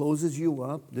 He closes you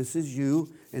up. This is you.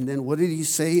 And then what did he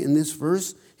say in this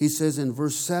verse? He says in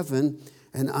verse 7,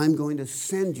 and I'm going to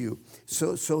send you.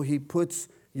 So he puts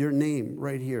your name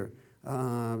right here.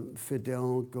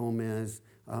 Fidel Gomez,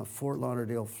 Fort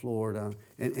Lauderdale, Florida.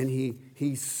 And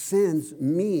he sends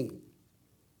me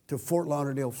to Fort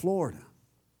Lauderdale, Florida.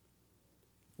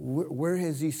 Where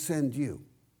has he sent you?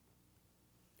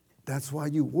 That's why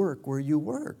you work where you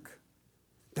work.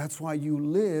 That's why you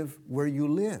live where you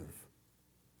live.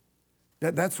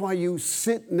 That's why you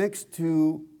sit next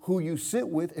to who you sit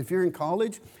with. If you're in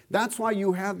college, that's why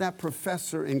you have that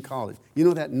professor in college. You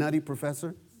know that nutty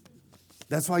professor?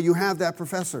 That's why you have that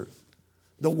professor.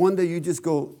 The one that you just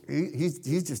go, he's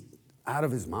just out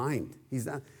of his mind. He's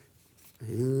not.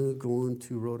 You're going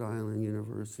to Rhode Island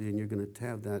University and you're going to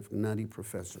have that nutty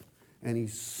professor. And he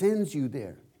sends you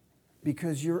there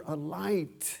because you're a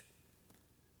light.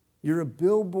 You're a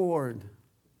billboard.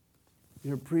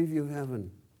 You're a preview of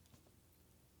heaven.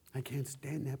 I can't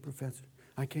stand that professor.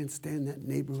 I can't stand that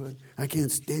neighborhood. I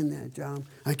can't stand that job.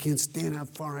 I can't stand how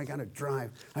far I got to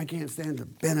drive. I can't stand the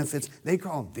benefits. They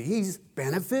call these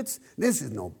benefits? This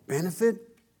is no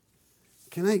benefit.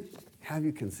 Can I have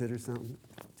you consider something?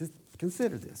 Just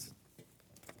consider this.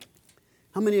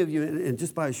 How many of you, and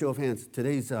just by a show of hands,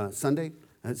 today's Sunday?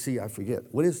 Let's see, I forget.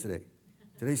 What is today?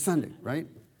 Today's Sunday, right?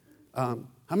 How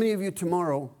many of you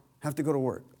tomorrow have to go to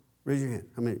work? Raise your hand.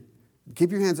 How many?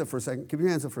 Keep your hands up for a second. Keep your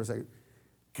hands up for a second.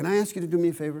 Can I ask you to do me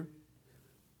a favor?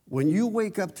 When you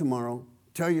wake up tomorrow,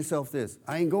 tell yourself this: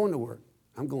 I ain't going to work.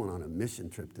 I'm going on a mission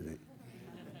trip today.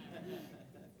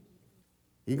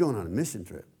 You're going on a mission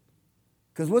trip.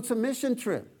 Because what's a mission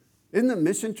trip? Isn't a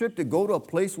mission trip to go to a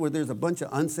place where there's a bunch of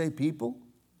unsaved people?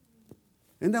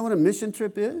 Isn't that what a mission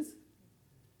trip is?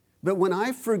 But when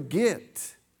I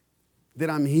forget that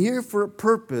I'm here for a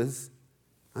purpose,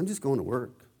 I'm just going to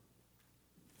work.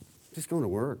 Just going to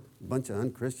work. A bunch of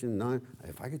unchristian,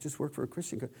 if I could just work for a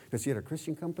Christian company. Because you had a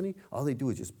Christian company, all they do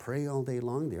is just pray all day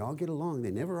long. They all get along. They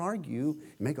never argue,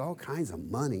 make all kinds of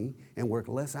money, and work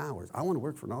less hours. I want to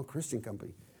work for an all-Christian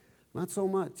company. Not so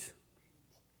much.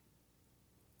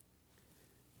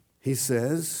 He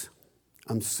says,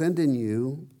 I'm sending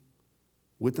you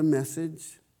with a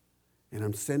message, and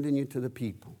I'm sending you to the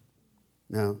people.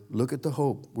 Now, look at the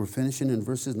hope. We're finishing in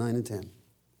verses 9 and 10.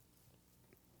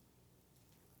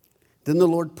 Then the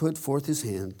Lord put forth his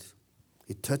hand.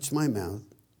 He touched my mouth.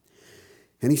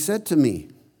 And he said to me,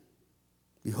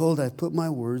 Behold, I have put my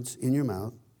words in your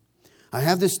mouth. I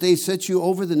have this day set you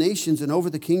over the nations and over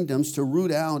the kingdoms to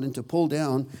root out and to pull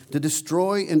down, to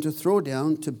destroy and to throw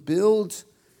down, to build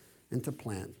and to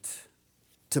plant.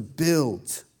 To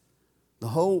build. The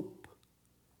hope.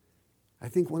 I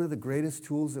think one of the greatest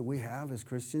tools that we have as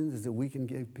Christians is that we can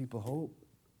give people hope.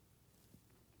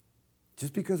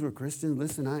 Just because we're Christians,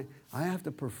 listen, I have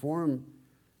to perform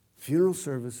funeral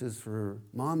services for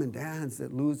mom and dads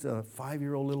that lose a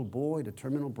 5-year-old little boy to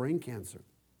terminal brain cancer.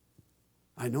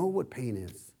 I know what pain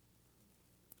is.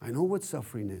 I know what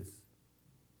suffering is.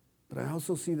 But I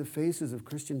also see the faces of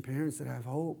Christian parents that have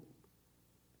hope.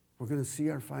 We're going to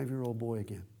see our 5-year-old boy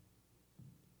again.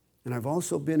 And I've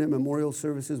also been at memorial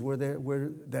services where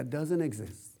that doesn't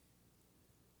exist.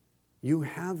 You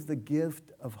have the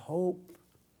gift of hope.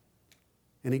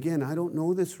 And again, I don't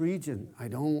know this region.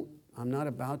 I'm not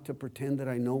about to pretend that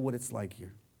I know what it's like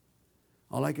here.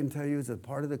 All I can tell you is that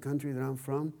part of the country that I'm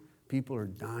from, people are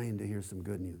dying to hear some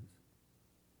good news.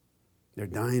 They're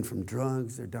dying from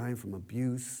drugs. They're dying from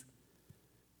abuse.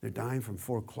 They're dying from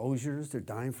foreclosures. They're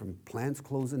dying from plants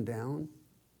closing down.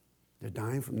 They're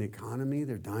dying from the economy.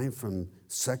 They're dying from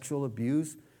sexual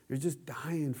abuse. They're just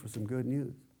dying for some good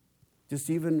news.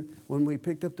 Just even when we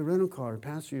picked up the rental car,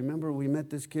 Pastor, you remember we met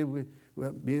this kid, me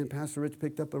and Pastor Rich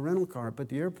picked up a rental car up at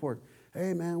the airport.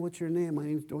 Hey, man, what's your name? My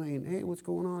name's Dwayne. Hey, what's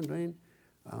going on, Dwayne?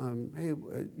 Hey,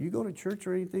 you go to church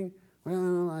or anything?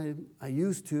 Well, I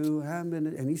used to, haven't been.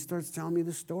 And he starts telling me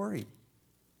the story.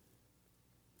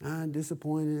 I'm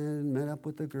disappointed, met up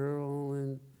with the girl,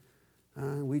 and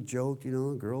we joked,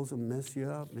 girls will mess you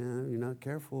up, man. You're not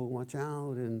careful, watch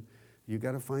out, and you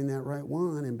got to find that right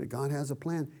one, but God has a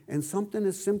plan. And something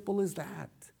as simple as that.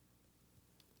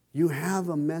 You have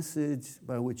a message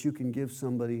by which you can give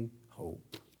somebody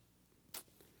hope.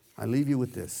 I leave you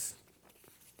with this.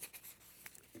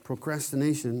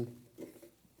 Procrastination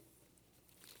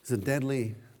is a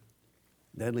deadly,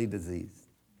 deadly disease.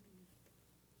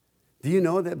 Do you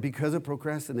know that because of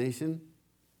procrastination,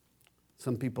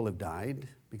 some people have died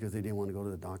because they didn't want to go to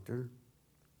the doctor?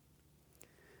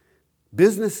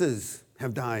 Businesses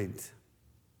have died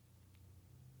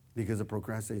because of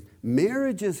procrastination.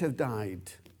 Marriages have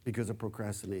died because of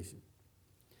procrastination.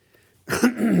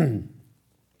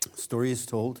 Story is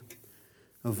told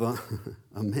of a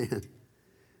man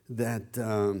that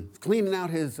cleaning out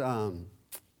his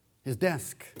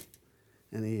desk,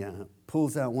 and he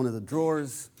pulls out one of the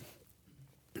drawers,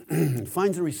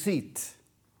 finds a receipt.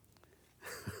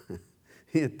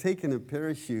 He had taken a pair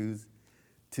of shoes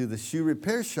to the shoe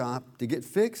repair shop to get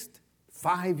fixed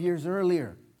 5 years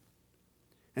earlier,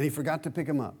 and he forgot to pick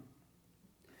them up.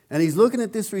 And he's looking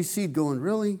at this receipt going,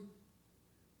 really?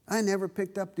 I never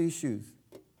picked up these shoes.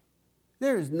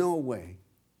 There is no way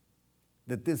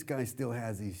that this guy still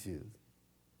has these shoes.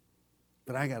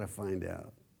 But I got to find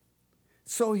out.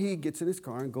 So he gets in his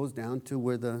car and goes down to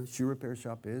where the shoe repair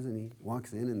shop is, and he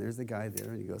walks in, and there's the guy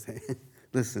there, and he goes, hey,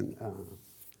 listen,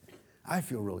 I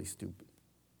feel really stupid.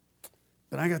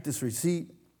 But I got this receipt.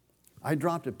 I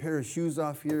dropped a pair of shoes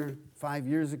off here 5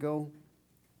 years ago.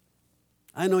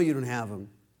 I know you don't have them.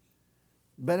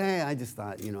 But hey, I just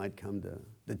thought, I'd come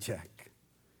to check.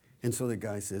 And so the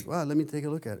guy says, well, let me take a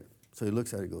look at it. So he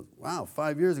looks at it and goes, wow,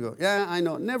 5 years ago. Yeah, I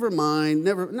know. Never mind.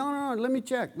 No, let me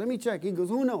check. He goes,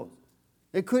 who knows?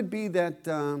 It could be that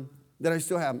I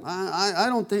still have them. I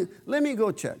don't think. Let me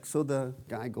go check. So the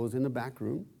guy goes in the back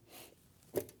room.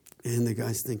 And the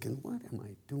guy's thinking, what am I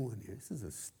doing here? This is the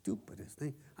stupidest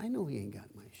thing. I know he ain't got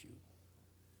my shoe.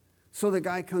 So the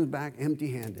guy comes back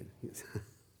empty-handed. He goes,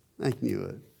 I knew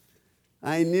it.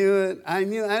 I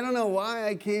don't know why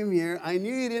I came here. I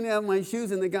knew you didn't have my shoes.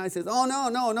 And the guy says, oh,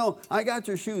 no. I got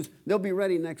your shoes. They'll be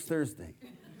ready next Thursday.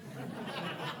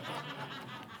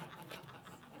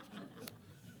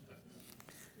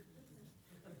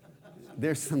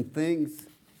 There's some things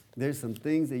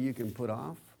that you can put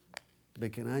off.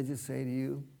 But can I just say to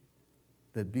you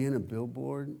that being a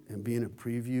billboard and being a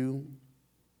preview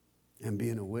and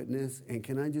being a witness, and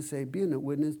can I just say being a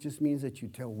witness just means that you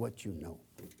tell what you know.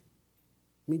 Let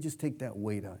me just take that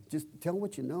weight out. Just tell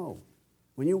what you know.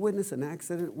 When you witness an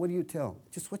accident, what do you tell?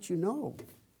 Just what you know.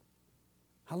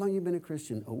 How long have you been a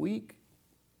Christian? A week?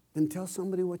 Then tell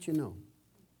somebody what you know.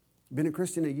 Been a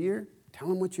Christian a year? Tell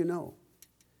them what you know.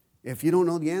 If you don't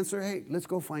know the answer, hey, let's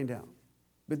go find out.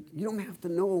 But you don't have to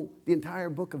know the entire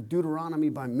book of Deuteronomy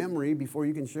by memory before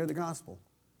you can share the gospel.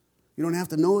 You don't have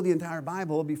to know the entire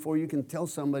Bible before you can tell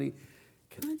somebody,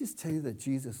 can I just tell you that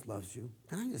Jesus loves you?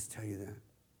 Can I just tell you that?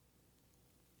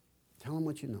 Tell them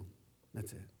what you know.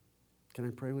 That's it. Can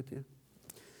I pray with you?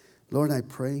 Lord, I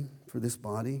pray for this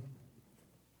body.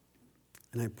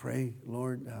 And I pray,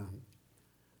 Lord,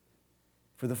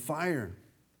 for the fire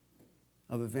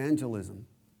of evangelism.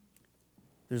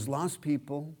 There's lost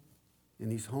people in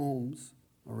these homes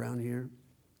around here.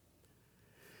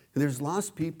 And there's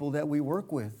lost people that we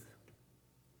work with.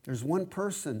 There's one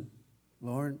person,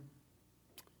 Lord,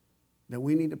 that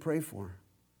we need to pray for.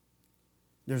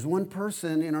 There's one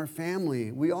person in our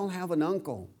family. We all have an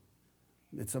uncle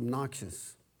that's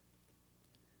obnoxious.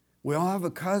 We all have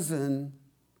a cousin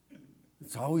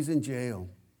that's always in jail.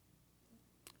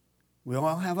 We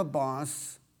all have a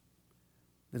boss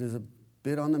that is a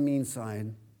bit on the mean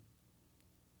side.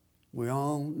 We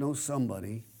all know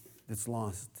somebody that's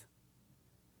lost.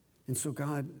 And so,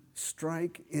 God,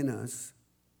 strike in us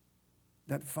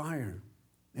that fire.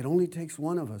 It only takes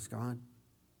one of us, God.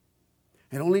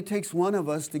 It only takes one of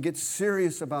us to get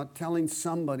serious about telling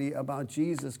somebody about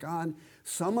Jesus. God,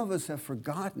 some of us have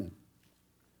forgotten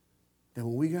that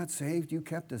when we got saved, you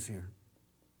kept us here.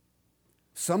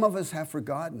 Some of us have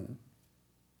forgotten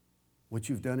what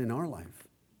you've done in our life.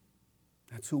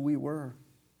 That's who we were,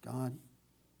 God.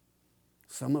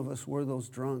 Some of us were those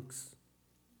drunks.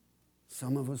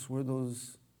 Some of us were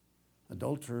those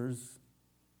adulterers,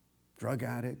 drug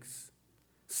addicts.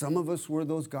 Some of us were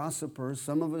those gossipers.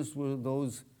 Some of us were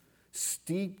those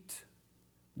steeped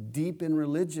deep in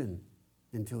religion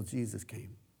until Jesus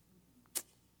came.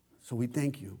 So we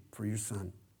thank you for your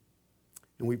Son.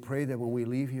 And we pray that when we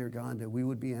leave here, God, that we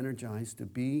would be energized to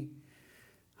be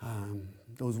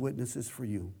those witnesses for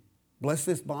you. Bless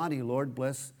this body, Lord.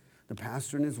 Bless the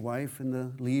pastor and his wife and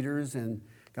the leaders. And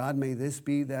God, may this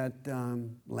be that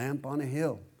lamp on a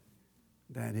hill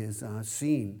that is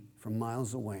seen from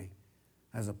miles away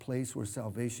as a place where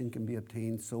salvation can be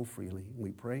obtained so freely.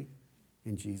 We pray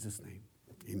in Jesus' name.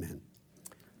 Amen.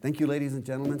 Thank you, ladies and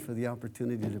gentlemen, for the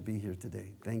opportunity to be here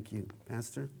today. Thank you.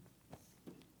 Pastor?